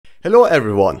Hello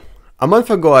everyone! A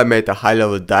month ago I made a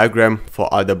high-level diagram for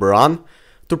Aldebaran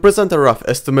to present a rough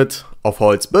estimate of how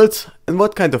it's built and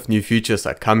what kind of new features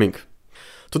are coming.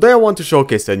 Today I want to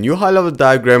showcase a new high-level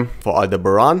diagram for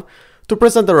Aldebaran to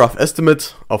present a rough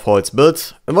estimate of how it's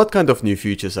built and what kind of new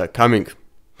features are coming.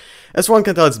 As one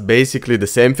can tell, it's basically the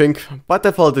same thing, but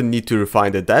I felt the need to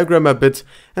refine the diagram a bit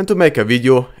and to make a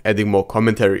video adding more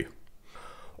commentary.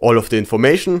 All of the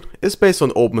information is based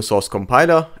on open source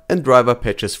compiler and driver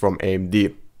patches from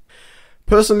AMD.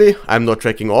 Personally, I'm not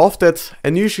tracking all of that,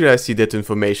 and usually I see that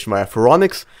information via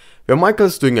forums, where Michael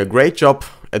is doing a great job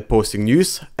at posting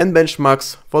news and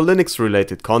benchmarks for Linux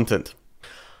related content.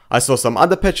 I saw some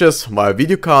other patches via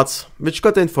video cards, which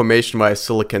got the information via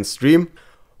Silicon Stream,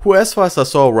 who as far as I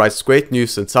saw writes great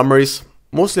news and summaries,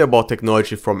 mostly about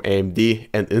technology from AMD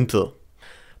and Intel.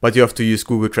 But you have to use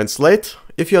Google Translate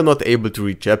if you are not able to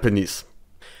read Japanese.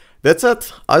 That said,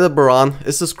 Aldebaran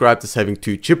is described as having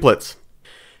two chiplets.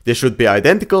 They should be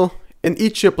identical, and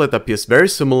each chiplet appears very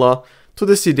similar to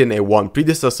the CDNA1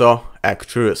 predecessor,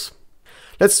 Arcturus.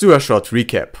 Let's do a short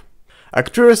recap.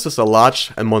 Arcturus is a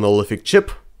large and monolithic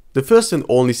chip, the first and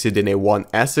only CDNA1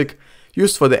 ASIC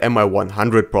used for the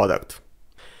MI200 product.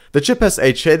 The chip has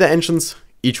 8 shader engines,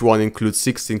 each one includes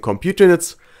 16 compute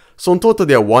units, so in total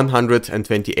there are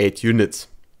 128 units.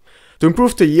 To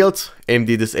improve the yield,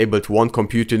 AMD disabled 1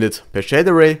 compute unit per shade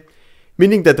array,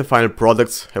 meaning that the final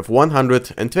products have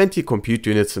 120 compute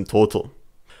units in total.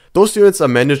 Those units are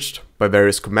managed by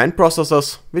various command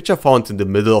processors, which are found in the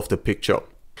middle of the picture.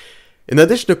 In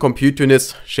addition, the compute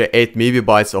units share 8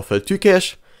 MB of L2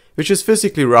 cache, which is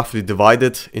physically roughly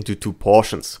divided into 2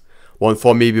 portions. One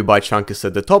 4 MB chunk is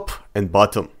at the top and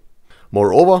bottom.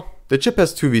 Moreover, the chip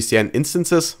has 2 VCN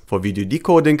instances for video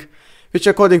decoding, which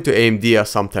according to AMD are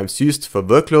sometimes used for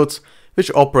workloads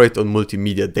which operate on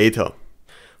multimedia data.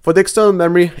 For the external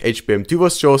memory, HBM2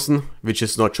 was chosen, which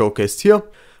is not showcased here,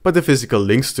 but the physical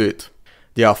links to it.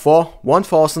 There are 4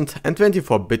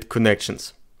 1024-bit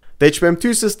connections. The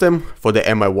HBM2 system for the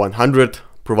MI200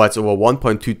 provides over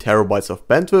 1.2 TB of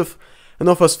bandwidth and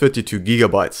offers 32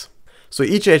 GB, so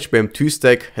each HBM2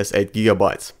 stack has 8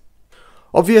 GB.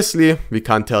 Obviously, we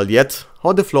can't tell yet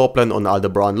how the floor plan on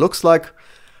Aldebaran looks like,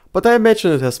 but I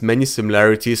imagine it has many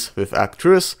similarities with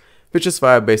Arcturus, which is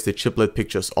why I based the chiplet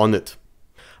pictures on it.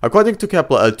 According to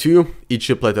L2, each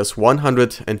chiplet has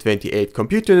 128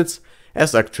 compute units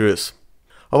as Arcturus.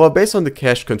 However, based on the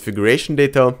cache configuration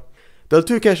data, the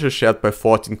L2 cache is shared by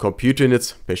 14 compute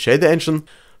units per shader engine,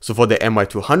 so for the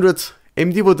MI200,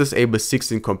 AMD would disable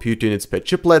 16 compute units per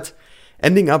chiplet,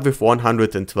 ending up with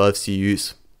 112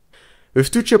 CUs.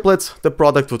 With 2 chiplets, the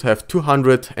product would have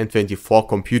 224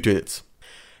 compute units.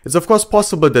 It's of course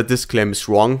possible that this claim is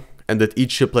wrong and that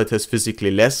each chiplet has physically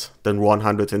less than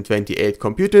 128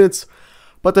 compute units,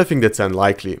 but I think that's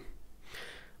unlikely.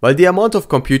 While the amount of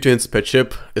compute units per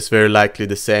chip is very likely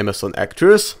the same as on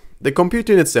Arcturus, the compute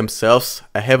units themselves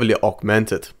are heavily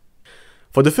augmented.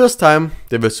 For the first time,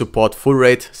 they will support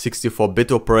full-rate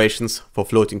 64-bit operations for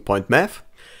floating point math,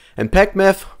 and packed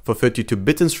math for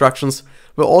 32-bit instructions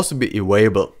will also be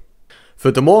available.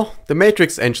 Furthermore, the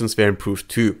matrix engines were improved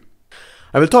too.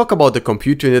 I will talk about the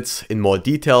compute units in more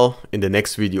detail in the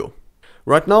next video.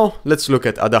 Right now, let's look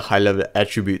at other high-level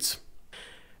attributes.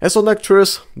 As on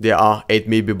Arcturus, there are 8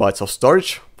 MB of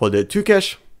storage for the L2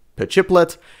 cache per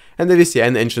chiplet, and the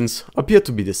VCN engines appear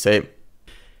to be the same.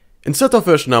 Instead of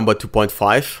version number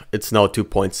 2.5, it's now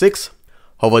 2.6.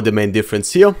 However, the main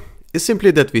difference here is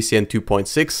simply that VCN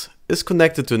 2.6 is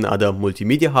connected to another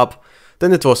multimedia hub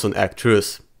than it was on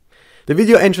Arcturus. The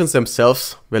video engines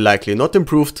themselves were likely not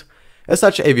improved, as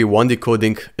such AV1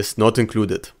 decoding is not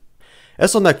included.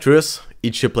 As on Arcturus,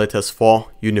 each chiplet has 4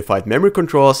 unified memory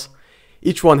controllers,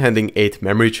 each one handling 8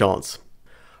 memory channels.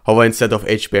 However, instead of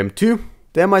HBM2,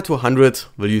 the MI200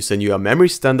 will use a newer memory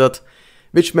standard,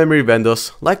 which memory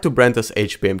vendors like to brand as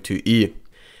HBM2E,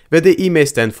 where the E may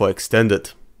stand for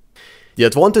extended. The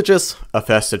advantages are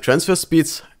faster transfer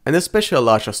speeds and especially a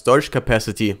larger storage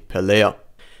capacity per layer.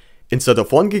 Instead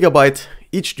of 1 GB,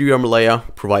 each DRAM layer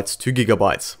provides 2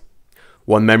 GB.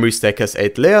 One memory stack has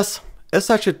 8 layers, as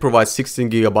such it provides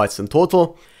 16 GB in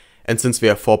total, and since we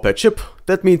have 4 per chip,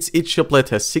 that means each chiplet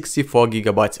has 64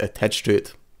 GB attached to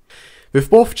it. With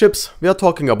both chips, we are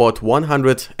talking about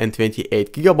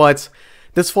 128 GB,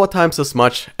 that's 4 times as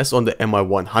much as on the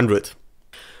MI200.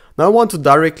 Now I want to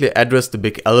directly address the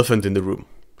big elephant in the room.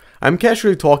 I'm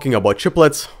casually talking about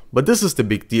chiplets, but this is the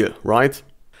big deal, right?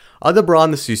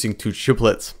 Aldebaran is using 2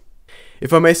 chiplets.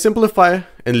 If I may simplify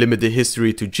and limit the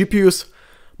history to GPUs,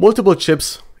 multiple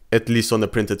chips, at least on a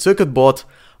printed circuit board,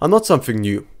 are not something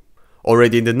new.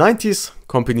 Already in the 90s,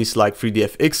 companies like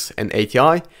 3DFX and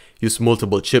ATI used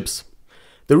multiple chips.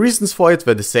 The reasons for it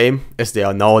were the same as they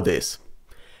are nowadays.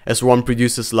 As one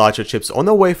produces larger chips on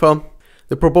a wafer,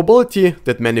 the probability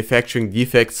that manufacturing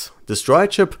defects destroy a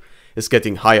chip is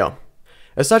getting higher.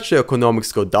 As such, the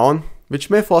economics go down, which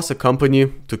may force a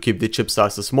company to keep the chip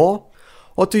sizes small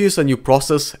or to use a new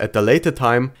process at a later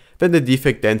time when the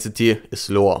defect density is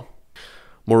lower.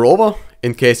 Moreover,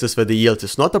 in cases where the yield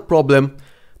is not a problem,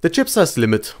 the chip size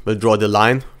limit will draw the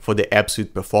line for the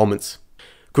absolute performance.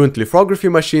 Current lithography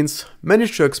machines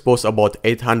manage to expose about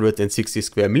 860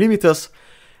 square millimeters,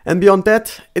 and beyond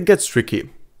that it gets tricky.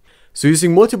 So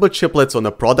using multiple chiplets on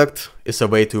a product is a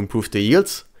way to improve the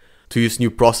yields, to use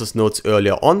new process nodes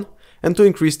earlier on, and to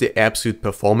increase the absolute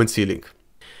performance ceiling.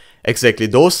 Exactly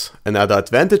those and other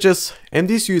advantages AMD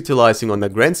is utilizing on a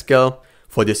grand scale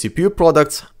for their CPU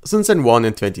products since N1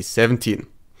 in 2017.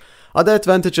 Other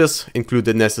advantages include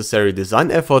the necessary design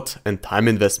effort and time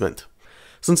investment.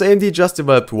 Since AMD just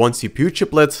developed one CPU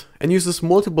chiplet and uses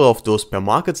multiple of those per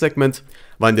market segment,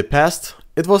 while in the past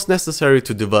it was necessary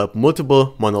to develop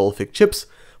multiple monolithic chips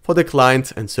for the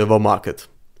client and server market.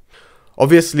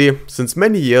 Obviously, since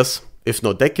many years, if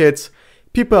not decades,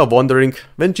 people are wondering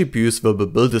when GPUs will be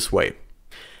built this way.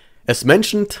 As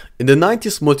mentioned, in the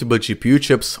 90s multiple GPU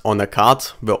chips on a card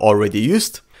were already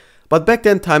used, but back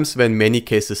then times were in many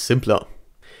cases simpler.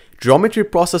 Geometry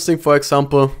processing, for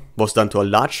example, was done to a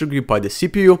large degree by the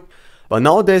CPU, while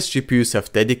nowadays GPUs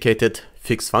have dedicated,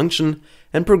 fixed function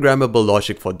and programmable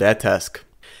logic for that task,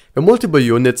 where multiple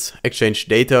units exchange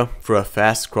data through a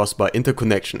fast cross-bar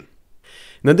interconnection.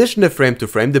 In addition, the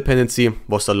frame-to-frame dependency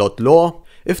was a lot lower,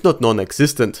 if not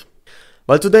non-existent,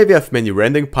 while today we have many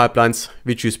rendering pipelines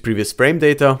which use previous frame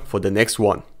data for the next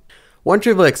one. One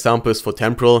trivial example is for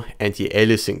temporal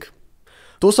anti-aliasing.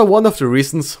 Those are one of the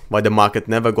reasons why the market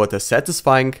never got a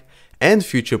satisfying and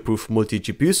future-proof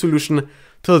multi-GPU solution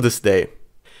till this day.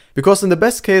 Because in the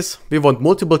best case, we want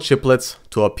multiple chiplets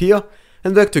to appear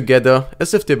and work together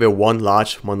as if they were one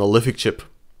large monolithic chip.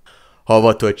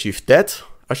 However, to achieve that,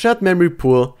 a shared memory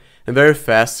pool and very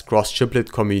fast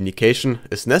cross-chiplet communication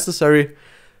is necessary.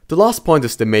 The last point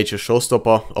is the major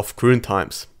showstopper of current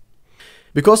times.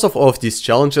 Because of all of these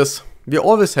challenges, we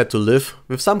always had to live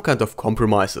with some kind of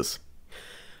compromises.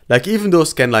 Like even though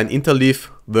scanline interleave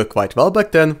worked quite well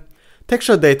back then,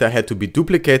 texture data had to be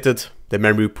duplicated, the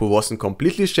memory pool wasn't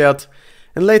completely shared,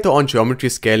 and later on geometry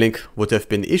scaling would have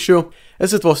been an issue,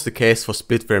 as it was the case for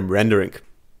split frame rendering.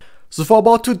 So for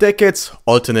about 2 decades,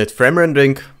 alternate frame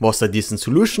rendering was a decent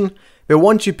solution, where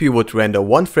one GPU would render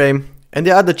one frame and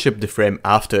the other chip the frame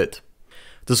after it.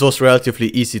 This was relatively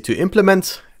easy to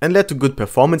implement and led to good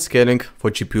performance scaling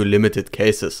for GPU limited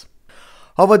cases.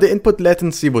 However, the input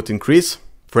latency would increase,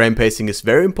 frame pacing is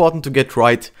very important to get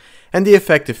right, and the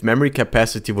effective memory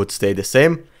capacity would stay the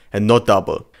same and not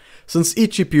double, since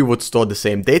each GPU would store the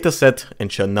same dataset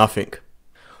and share nothing.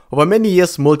 Over many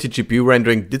years, multi-GPU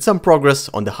rendering did some progress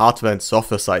on the hardware and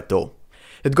software side though.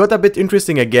 It got a bit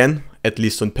interesting again, at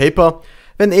least on paper,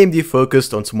 when AMD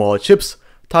focused on smaller chips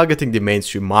targeting the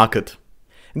mainstream market.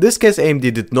 In this case,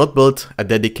 AMD did not build a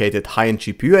dedicated high-end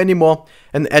GPU anymore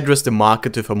and address the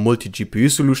market with a multi-GPU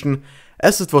solution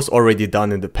as it was already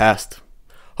done in the past.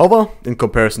 However, in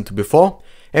comparison to before,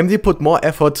 AMD put more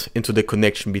effort into the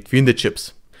connection between the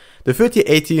chips. The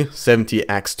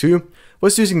 3080-70X2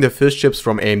 was using the first chips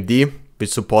from AMD, which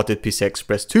supported PCI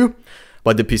Express 2,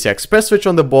 but the PCI Express switch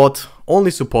on the board only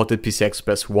supported PCI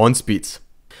Express 1 speeds.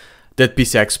 That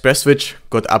PCI Express switch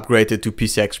got upgraded to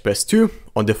PCI Express 2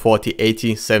 on the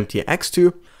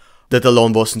 4080-70X2. That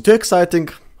alone wasn't too exciting,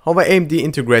 however AMD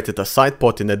integrated a side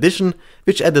port in addition,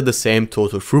 which added the same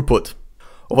total throughput.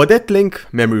 Over that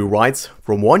link, memory writes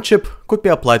from one chip could be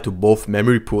applied to both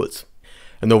memory pools.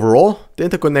 And overall, the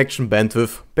interconnection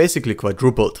bandwidth basically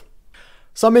quadrupled.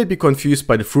 Some may be confused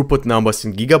by the throughput numbers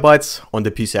in gigabytes on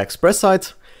the PCI Express side,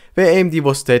 where AMD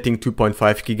was stating 2.5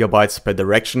 GB per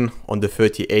direction on the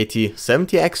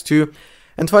 3080-70X2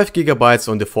 and 5 GB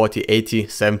on the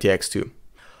 4080-70X2.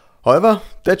 However,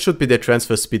 that should be the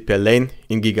transfer speed per lane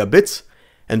in gigabits,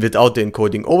 and without the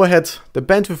encoding overhead, the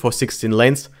bandwidth for 16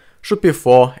 lanes should be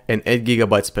 4 and 8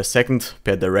 GB per second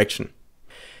per direction.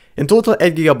 In total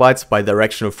 8 GB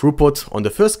bidirectional throughput on the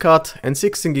first card and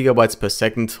 16 GB per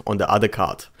second on the other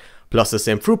card, plus the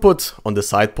same throughput on the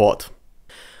side port.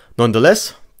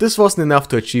 Nonetheless, this wasn't enough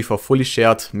to achieve a fully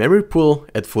shared memory pool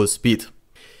at full speed.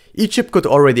 Each chip could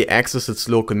already access its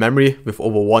local memory with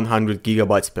over 100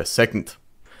 GB per second.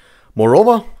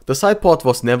 Moreover, the side port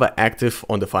was never active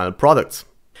on the final product.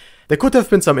 There could have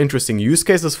been some interesting use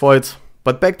cases for it,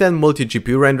 but back then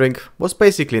multi-GPU rendering was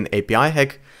basically an API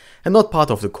hack, and not part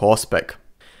of the core spec.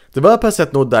 Developers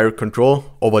had no direct control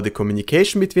over the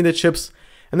communication between the chips,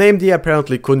 and AMD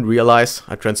apparently couldn't realize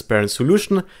a transparent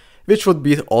solution which would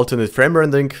be alternate frame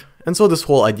rendering, and so this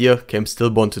whole idea came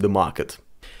stillborn to the market.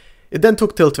 It then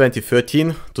took till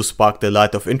 2013 to spark the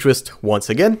light of interest once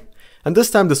again, and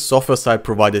this time the software side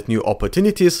provided new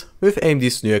opportunities with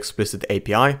AMD's new explicit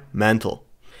API, Mantle,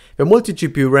 where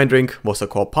multi-GPU rendering was a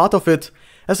core part of it,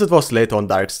 as it was later on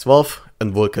DirectX 12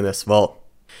 and Vulkan as well.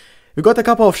 We got a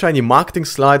couple of shiny marketing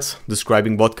slides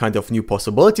describing what kind of new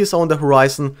possibilities are on the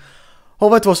horizon.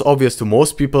 However, it was obvious to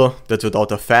most people that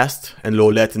without a fast and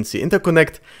low latency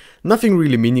interconnect, nothing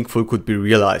really meaningful could be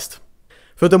realized.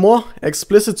 Furthermore,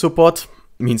 explicit support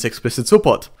means explicit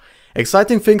support.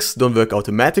 Exciting things don't work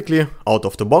automatically out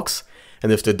of the box,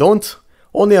 and if they don't,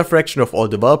 only a fraction of all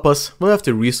developers will have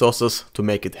the resources to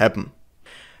make it happen.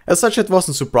 As such, it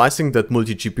wasn't surprising that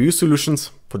multi-GPU solutions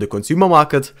for the consumer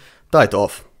market died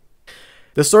off.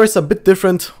 The story is a bit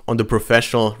different on the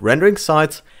professional rendering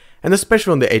side, and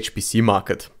especially on the HPC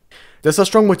market. There's a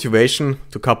strong motivation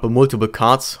to couple multiple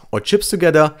cards or chips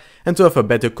together and to have a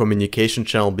better communication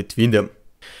channel between them.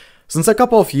 Since a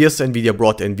couple of years, Nvidia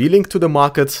brought NVLink to the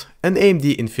market and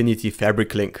AMD Infinity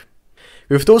Fabric Link.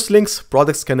 With those links,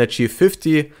 products can achieve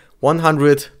 50,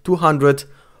 100, 200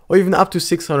 or even up to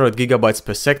 600 GB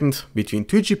per second between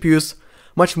two GPUs,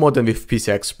 much more than with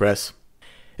PCI Express.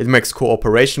 It makes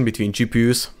cooperation between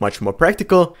GPUs much more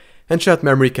practical, and shared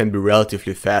memory can be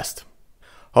relatively fast.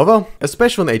 However,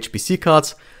 especially on HPC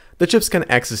cards, the chips can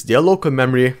access their local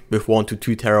memory with 1 to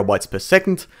 2 TB per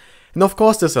second, and of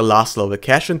course there's a last level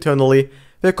cache internally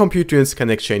where compute units can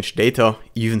exchange data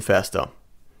even faster.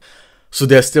 So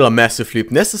there's still a massive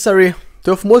leap necessary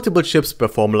to have multiple chips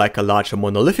perform like a larger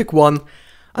monolithic one,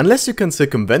 unless you can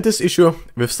circumvent this issue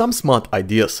with some smart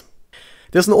ideas.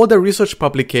 There's an older research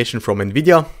publication from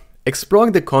Nvidia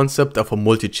exploring the concept of a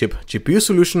multi-chip GPU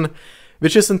solution,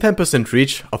 which is in 10%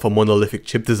 reach of a monolithic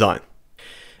chip design.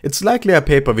 It's likely a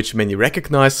paper which many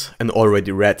recognize and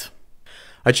already read.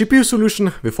 A GPU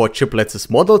solution with 4 chiplets is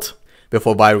modeled, where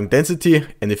for wiring density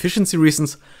and efficiency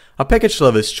reasons, a package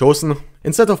level is chosen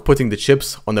instead of putting the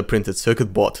chips on a printed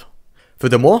circuit board.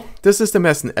 Furthermore, the system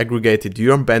has an aggregated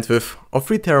DRAM bandwidth of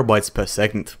 3 TB per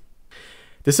second.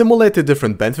 They simulated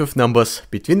different bandwidth numbers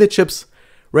between the chips,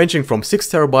 ranging from 6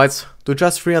 TB to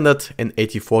just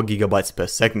 384 GB per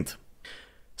second.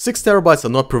 6 TB are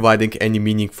not providing any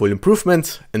meaningful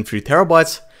improvement, and 3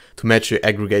 TB to match the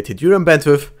aggregated DRAM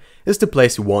bandwidth is the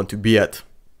place you want to be at.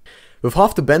 With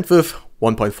half the bandwidth,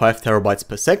 1.5 TB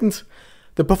per second,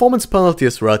 the performance penalty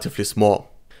is relatively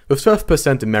small, with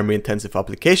 12% in memory intensive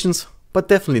applications, but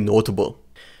definitely notable.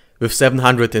 With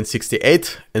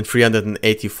 768 and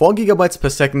 384 GB per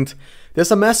second, there's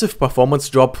a massive performance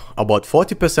drop, about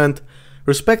 40%,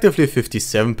 respectively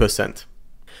 57%.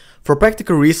 For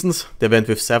practical reasons, they went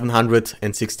with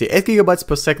 768 GB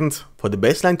per second for the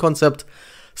baseline concept,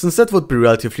 since that would be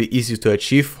relatively easy to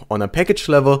achieve on a package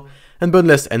level and burn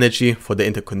less energy for the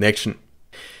interconnection.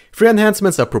 3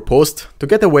 enhancements are proposed to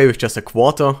get away with just a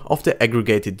quarter of the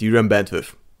aggregated DRAM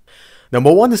bandwidth.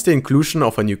 Number 1 is the inclusion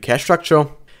of a new cache structure,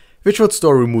 which would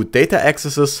store remote data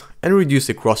accesses and reduce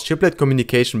the cross-chiplet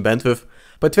communication bandwidth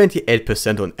by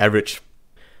 28% on average.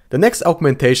 The next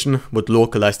augmentation would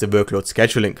localize the workload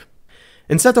scheduling.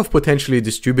 Instead of potentially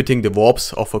distributing the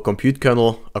warps of a compute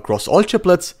kernel across all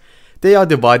chiplets, they are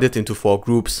divided into 4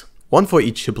 groups, one for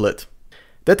each chiplet.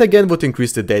 That again would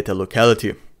increase the data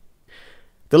locality.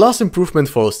 The last improvement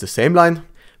follows the same line,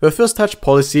 where first touch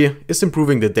policy is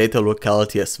improving the data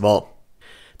locality as well.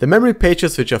 The memory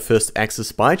pages which are first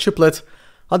accessed by a chiplet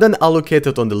are then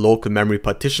allocated on the local memory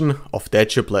partition of that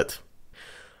chiplet.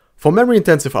 For memory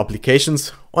intensive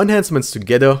applications, all enhancements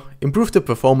together improve the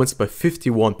performance by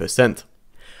 51%.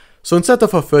 So instead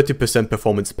of a 30%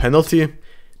 performance penalty,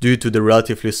 due to the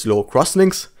relatively slow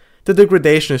crosslinks, the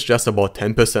degradation is just about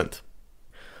 10%.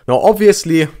 Now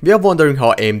obviously, we are wondering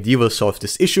how AMD will solve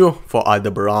this issue for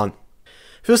Aldebaran.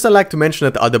 First, I'd like to mention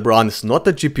that Aldebaran is not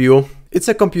a GPU, it's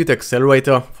a compute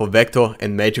accelerator for vector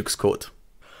and matrix code.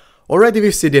 Already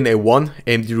with CDNA 1,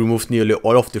 AMD removed nearly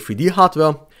all of the 3D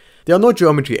hardware. There are no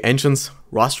geometry engines,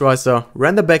 rasterizer,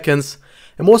 render backends,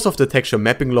 and most of the texture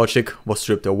mapping logic was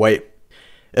stripped away.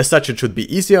 As such, it should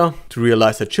be easier to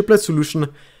realize a chiplet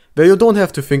solution where you don't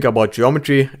have to think about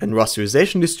geometry and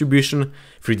rasterization distribution,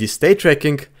 3D state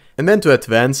tracking, and then to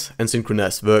advance and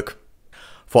synchronize work.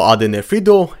 For RDNA 3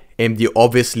 though, AMD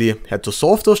obviously had to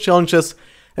solve those challenges,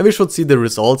 and we should see the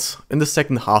results in the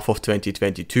second half of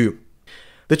 2022.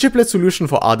 The chiplet solution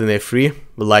for RDNA 3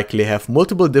 will likely have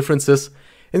multiple differences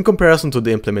in comparison to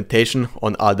the implementation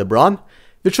on Aldebaran,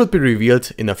 which should be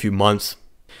revealed in a few months.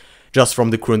 Just from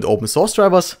the current open source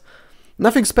drivers,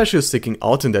 nothing special is sticking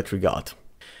out in that regard.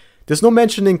 There's no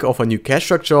mentioning of a new cache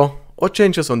structure or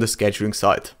changes on the scheduling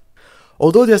side.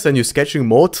 Although there's a new scheduling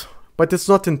mode, but it's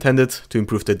not intended to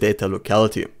improve the data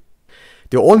locality.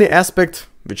 The only aspect,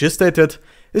 which is stated,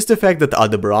 is the fact that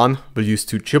Aldebaran will use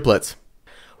 2 chiplets.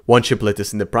 One chiplet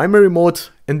is in the primary mode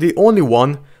and the only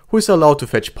one who is allowed to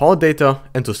fetch power data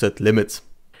and to set limits.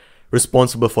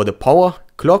 Responsible for the power,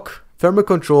 clock, thermal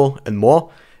control and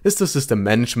more is the system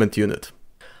management unit.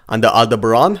 Under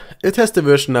Aldebaran, it has the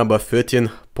version number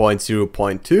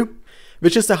 13.0.2,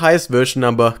 which is the highest version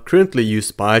number currently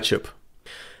used by a chip.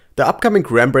 The upcoming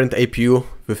Rembrandt APU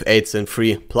with 8 Zen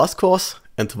 3 Plus cores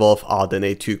and 12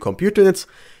 RDNA 2 compute units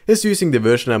is using the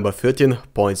version number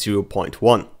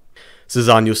 13.0.1.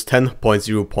 Cezanne used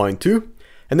 10.0.2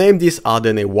 and AMD's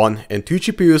RDNA 1 and 2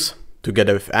 GPUs,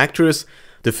 together with Actress,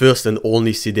 the first and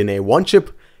only CDNA 1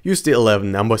 chip, use the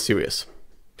 11 number series.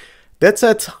 That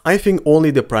said, I think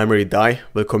only the primary die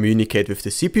will communicate with the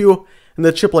CPU and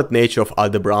the chiplet nature of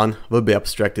Aldebaran will be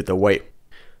abstracted away.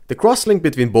 The crosslink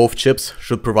between both chips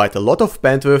should provide a lot of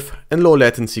bandwidth and low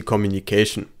latency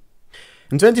communication.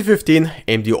 In 2015,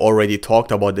 AMD already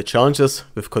talked about the challenges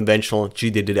with conventional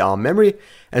GDDR memory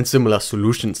and similar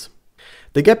solutions.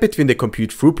 The gap between the compute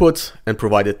throughput and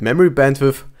provided memory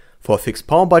bandwidth for a fixed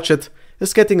power budget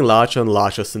is getting larger and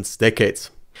larger since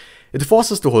decades. It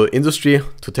forces the whole industry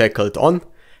to tackle it on,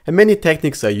 and many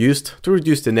techniques are used to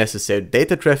reduce the necessary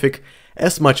data traffic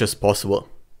as much as possible.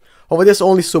 However, there's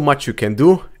only so much you can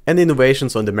do, and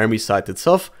innovations on the memory side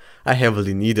itself are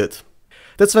heavily needed.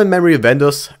 That's when memory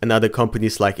vendors and other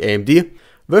companies like AMD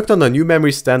worked on a new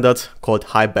memory standard called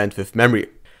high bandwidth memory.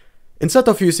 Instead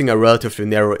of using a relatively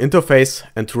narrow interface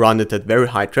and to run it at very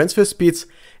high transfer speeds,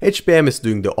 HBM is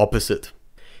doing the opposite.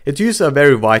 It uses a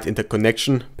very wide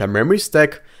interconnection per memory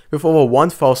stack with over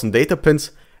 1000 data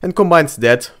pins and combines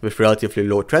that with relatively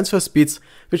low transfer speeds,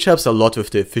 which helps a lot with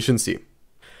the efficiency.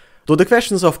 Though the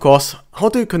question is of course, how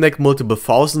do you connect multiple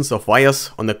thousands of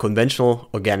wires on a conventional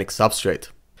organic substrate?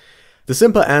 The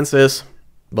simple answer is,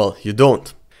 well, you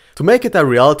don't. To make it a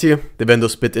reality, the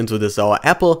vendors bit into the sour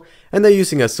apple and are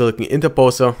using a silicon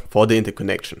interposer for the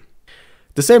interconnection.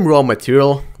 The same raw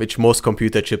material which most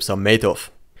computer chips are made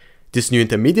of. This new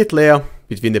intermediate layer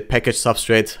between the package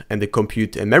substrate and the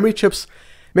compute and memory chips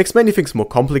makes many things more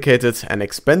complicated and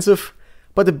expensive,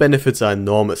 but the benefits are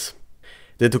enormous.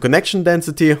 The interconnection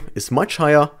density is much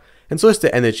higher and so is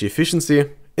the energy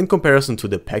efficiency in comparison to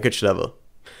the package level.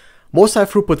 Most high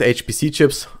throughput HPC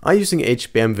chips are using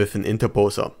HBM with an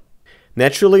interposer.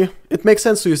 Naturally, it makes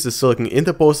sense to use the silicon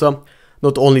interposer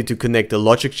not only to connect the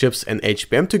logic chips and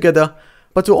HBM together,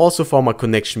 but to also form a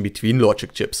connection between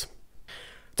logic chips.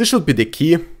 This should be the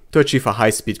key to achieve a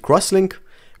high-speed crosslink,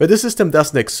 where the system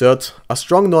doesn't exert a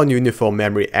strong non-uniform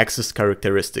memory access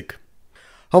characteristic.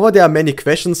 However, there are many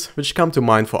questions which come to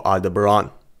mind for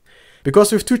Aldebaran.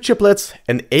 Because with 2 chiplets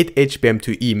and 8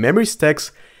 HBM2E memory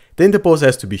stacks, the interposer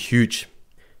has to be huge.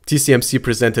 TSMC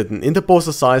presented an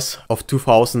interposer size of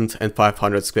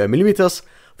 2500 square millimeters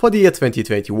for the year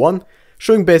 2021,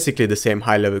 showing basically the same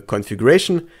high-level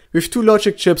configuration with 2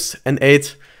 logic chips and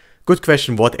 8, good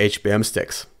question, what HBM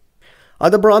stacks.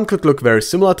 Aldebaran could look very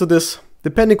similar to this,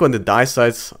 depending on the die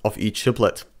size of each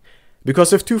chiplet.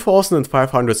 Because if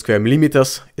 2500 square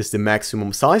millimeters is the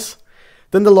maximum size,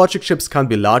 then the logic chips can't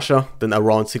be larger than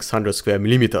around 600 square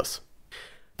millimeters.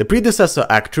 The predecessor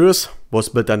Actress was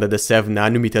built under the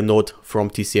 7nm node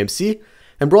from TSMC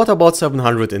and brought about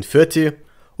 730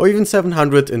 or even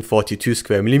 742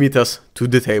 square millimeters to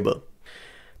the table.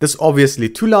 This is obviously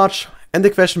too large, and the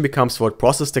question becomes what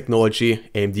process technology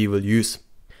AMD will use.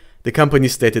 The company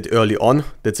stated early on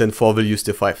that Zen 4 will use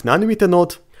the 5nm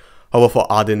node, however for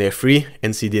RDNA 3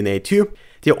 and CDNA 2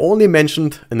 they only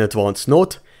mentioned an advanced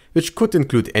node which could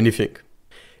include anything.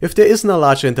 If there isn't a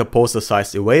larger interposer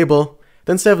size available,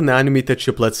 then 7nm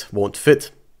chiplets won't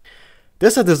fit.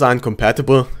 There's a design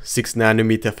compatible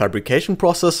 6nm fabrication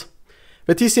process,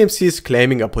 where TSMC is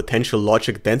claiming a potential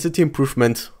logic density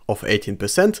improvement of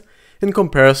 18% in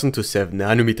comparison to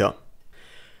 7nm.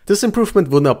 This improvement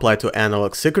wouldn't apply to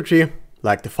analog circuitry,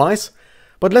 like the PHYs,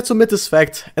 but let's omit this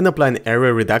fact and apply an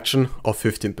area reduction of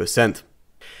 15%.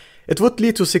 It would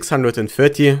lead to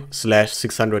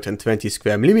 630/620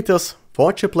 square millimeters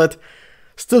for a chiplet,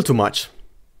 still too much.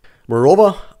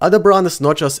 Moreover, Aldebaran is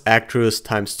not just Actress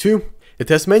times 2, it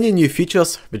has many new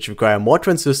features which require more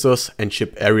transistors and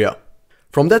chip area.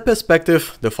 From that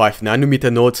perspective, the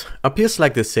 5nm node appears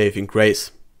like the saving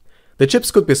grace. The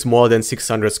chips could be smaller than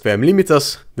 600 square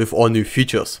millimeters with all new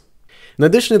features. In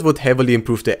addition, it would heavily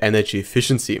improve the energy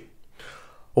efficiency.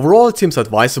 Overall, it seems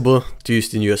advisable to use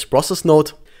the newest process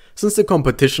node, since the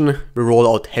competition will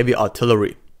roll out heavy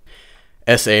artillery.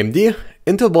 As AMD,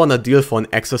 Intel won a deal for an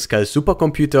exascale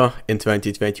supercomputer in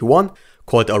 2021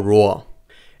 called Aurora.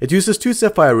 It uses 2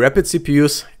 Sapphire Rapid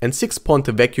CPUs and 6 Ponte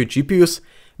Vecchio GPUs,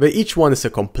 where each one is a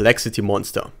complexity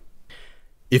monster.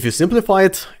 If you simplify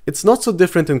it, it's not so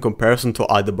different in comparison to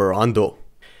Aldebaran though.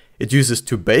 It uses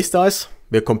 2 base dies,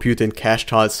 where compute and cache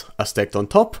tiles are stacked on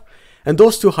top, and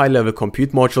those 2 high-level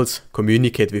compute modules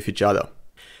communicate with each other.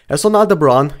 As on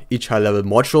Aldebaran, each high-level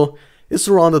module is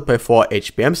surrounded by 4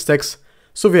 HBM stacks,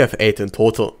 so we have 8 in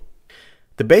total.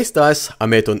 The base dies are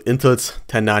made on Intel's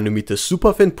 10nm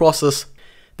superfin process.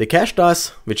 The cache dies,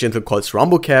 which Intel calls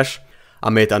Rumble Cache,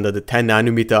 are made under the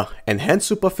 10nm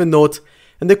enhanced superfin node,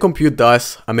 and the compute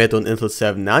dies are made on Intel's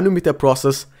 7nm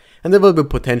process, and there will be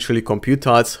potentially compute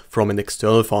tiles from an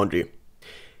external foundry.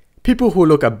 People who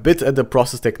look a bit at the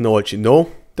process technology know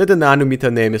that the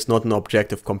nanometer name is not an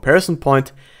objective comparison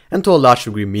point and to a large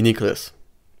degree meaningless.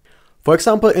 For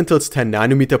example, Intel's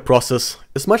 10nm process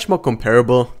is much more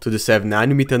comparable to the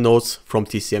 7nm nodes from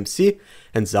TSMC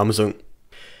and Samsung.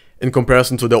 In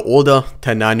comparison to the older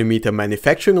 10nm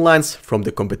manufacturing lines from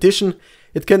the competition,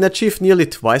 it can achieve nearly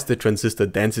twice the transistor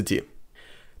density.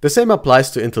 The same applies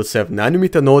to Intel's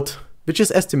 7nm node, which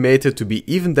is estimated to be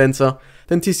even denser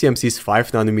than TSMC's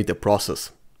 5nm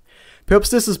process. Perhaps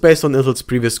this is based on Intel's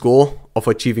previous goal of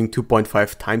achieving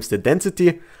 2.5 times the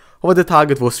density, or the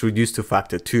target was reduced to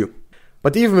factor 2.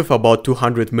 But even with about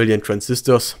 200 million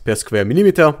transistors per square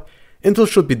millimeter, Intel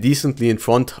should be decently in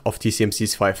front of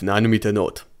TSMC's 5nm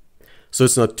node. So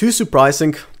it's not too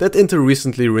surprising that Intel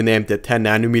recently renamed their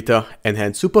 10nm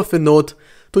enhanced superfin node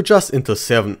to just Intel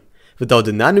 7, without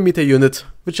the nanometer unit,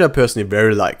 which I personally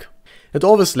very like. It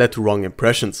always led to wrong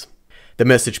impressions. The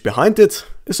message behind it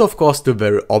is of course still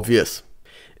very obvious.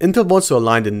 Intel wants to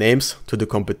align the names to the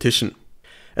competition.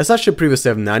 As such, the previous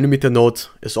 7nm node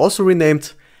is also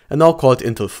renamed and now called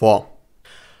Intel 4.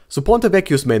 So Ponte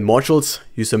Vecchio's main modules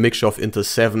use a mixture of Intel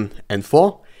 7 and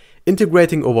 4,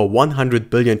 integrating over 100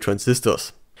 billion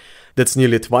transistors. That's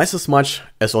nearly twice as much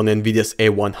as on Nvidia's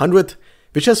A100,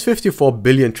 which has 54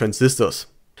 billion transistors.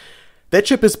 That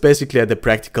chip is basically at the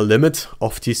practical limit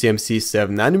of TSMC's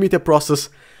 7nm process,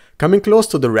 coming close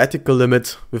to the radical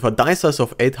limit with a die size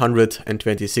of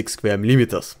 826 square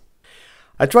millimeters.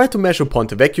 I tried to measure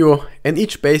Ponte Vecchio and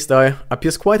each base die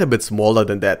appears quite a bit smaller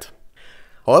than that.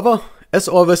 However, as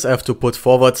always I have to put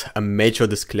forward a major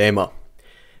disclaimer.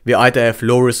 We either have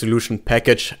low resolution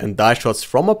package and die shots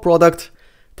from a product,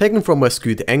 taken from a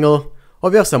skewed angle, or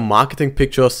we have some marketing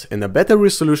pictures in a better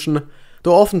resolution,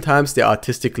 though oftentimes they are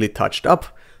artistically touched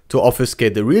up to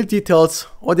obfuscate the real details,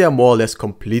 or they are more or less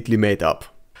completely made up.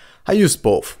 I use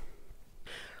both.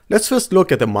 Let's first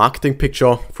look at the marketing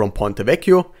picture from Ponte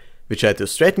Vecchio, which I had to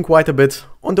straighten quite a bit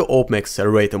on the Open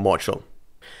Accelerator module.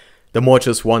 The module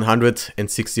is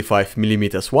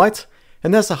 165mm wide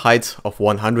and has a height of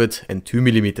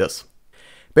 102mm.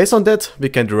 Based on that, we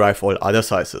can derive all other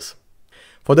sizes.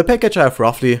 For the package I have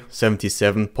roughly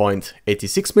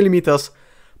 77.86mm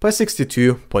by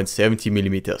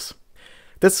 62.70mm.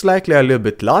 That's likely a little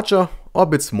bit larger or a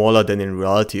bit smaller than in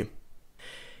reality.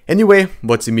 Anyway,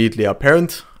 what's immediately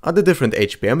apparent are the different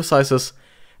HBM sizes,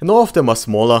 and all of them are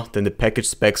smaller than the package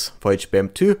specs for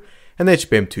HBM2 and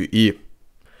HBM2E.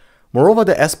 Moreover,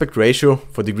 the aspect ratio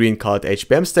for the green colored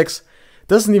HBM stacks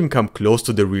doesn't even come close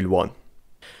to the real one.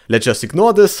 Let's just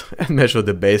ignore this and measure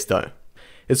the base die.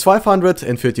 It's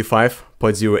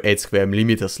 535.08 square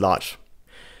millimeters large.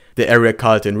 The area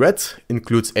colored in red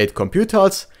includes 8 compute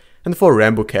tiles and 4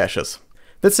 Rambo caches.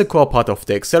 That's the core part of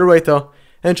the accelerator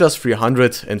and just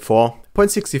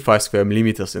 304.65 square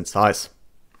millimeters in size.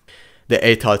 The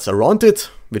 8 tiles around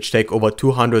it, which take over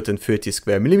 230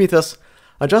 square millimeters,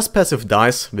 are just passive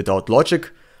dies without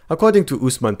logic, according to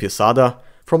Usman Pirzada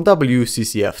from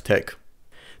WCCF Tech.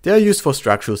 They are used for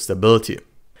structural stability.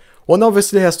 One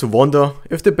obviously has to wonder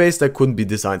if the base die couldn't be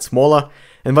designed smaller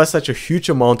and why such a huge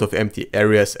amount of empty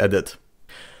area is added.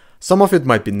 Some of it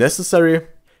might be necessary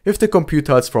if the compute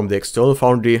tiles from the external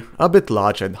foundry are a bit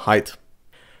larger in height.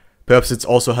 Perhaps it's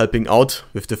also helping out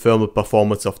with the thermal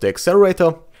performance of the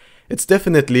accelerator. It's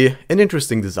definitely an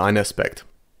interesting design aspect.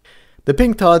 The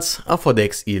pink tiles are for the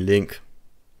XE link.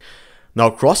 Now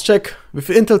cross-check with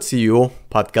Intel CEO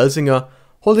Pat Gelsinger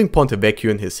holding Ponte Vecchio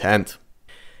in his hand.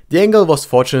 The angle was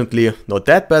fortunately not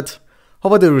that bad,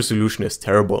 however the resolution is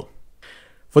terrible.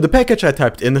 For the package I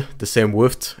typed in the same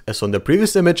width as on the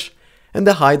previous image, and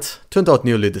the height turned out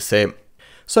nearly the same,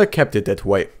 so I kept it that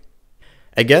way.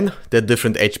 Again, there are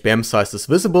different HBM sizes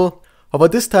visible, however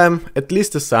this time at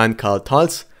least the cyan colored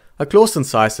tiles are close in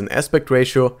size and aspect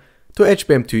ratio to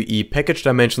HBM2E package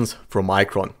dimensions from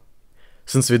Micron.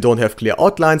 Since we don't have clear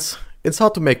outlines, it's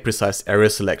hard to make precise area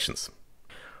selections.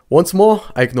 Once more,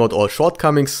 I ignored all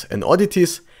shortcomings and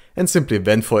oddities and simply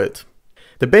went for it.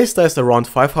 The base die is around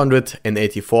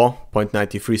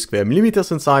 584.93 square millimeters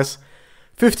in size,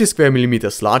 50 square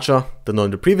millimeters larger than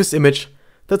on the previous image.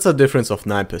 That's a difference of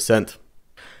 9%.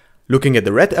 Looking at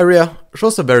the red area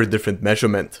shows a very different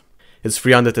measurement. It's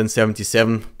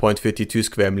 377.52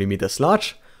 square millimeters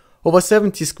large, over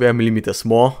 70 square millimeters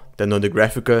more than on the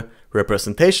graphical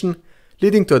representation,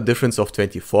 leading to a difference of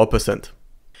 24%.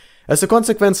 As a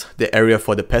consequence, the area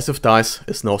for the passive dies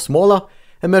is now smaller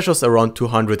and measures around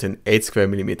 208 square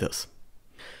millimeters.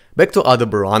 Back to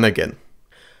Aldebaran again.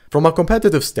 From a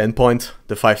competitive standpoint,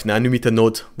 the 5nm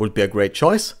node would be a great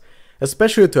choice,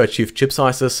 especially to achieve chip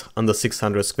sizes under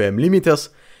 600 square millimeters,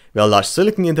 where a large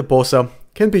silicon interposer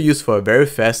can be used for a very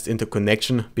fast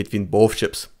interconnection between both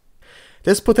chips.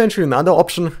 There's potentially another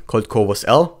option called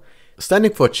CoWoS-L,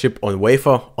 standing for chip on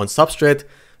wafer on substrate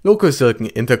local silicon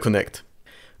interconnect,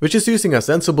 which is using a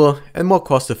sensible and more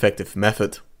cost-effective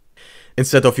method.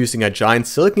 Instead of using a giant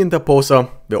silicon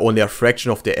interposer where only a fraction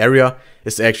of the area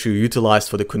is actually utilized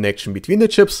for the connection between the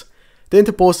chips, the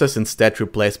interposer is instead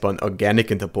replaced by an organic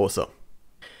interposer.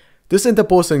 This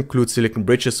interposer includes silicon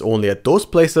bridges only at those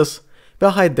places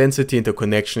where high density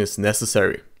interconnection is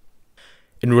necessary.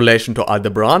 In relation to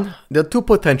Aldebaran, there are two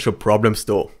potential problems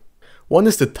though. One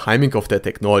is the timing of their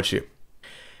technology.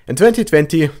 In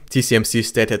 2020, TSMC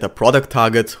stated a product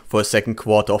target for the second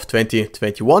quarter of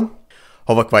 2021.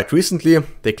 However, quite recently,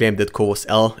 they claimed that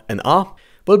CoWoS-L and R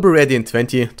will be ready in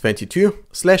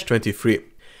 2022/23,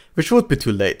 which would be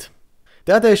too late.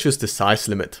 The other issue is the size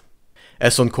limit.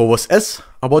 As on CoWoS-S,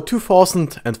 about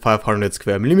 2500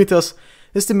 square millimeters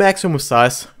is the maximum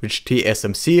size which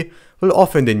TSMC will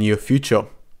offer in the near future.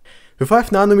 With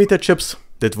 5nm chips,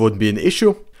 that wouldn't be an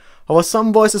issue. However,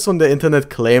 some voices on the internet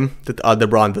claim that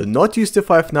Aldebaran will not use the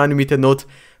 5nm node,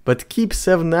 but keep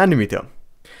 7nm.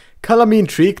 Color me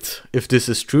intrigued if this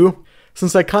is true,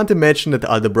 since I can't imagine that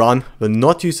Aldebaran will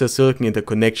not use a silicon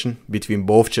interconnection between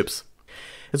both chips.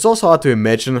 It's also hard to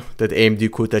imagine that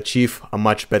AMD could achieve a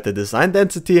much better design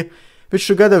density, which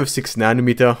together with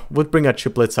 6nm would bring a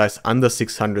chiplet size under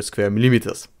 600 square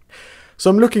millimeters. So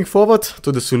I'm looking forward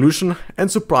to the solution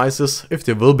and surprises if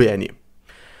there will be any.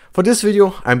 For this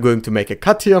video I'm going to make a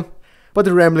cut here, but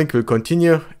the rambling will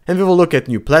continue and we will look at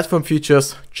new platform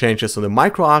features, changes on the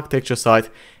microarchitecture side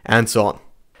and so on.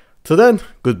 Till then,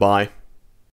 goodbye.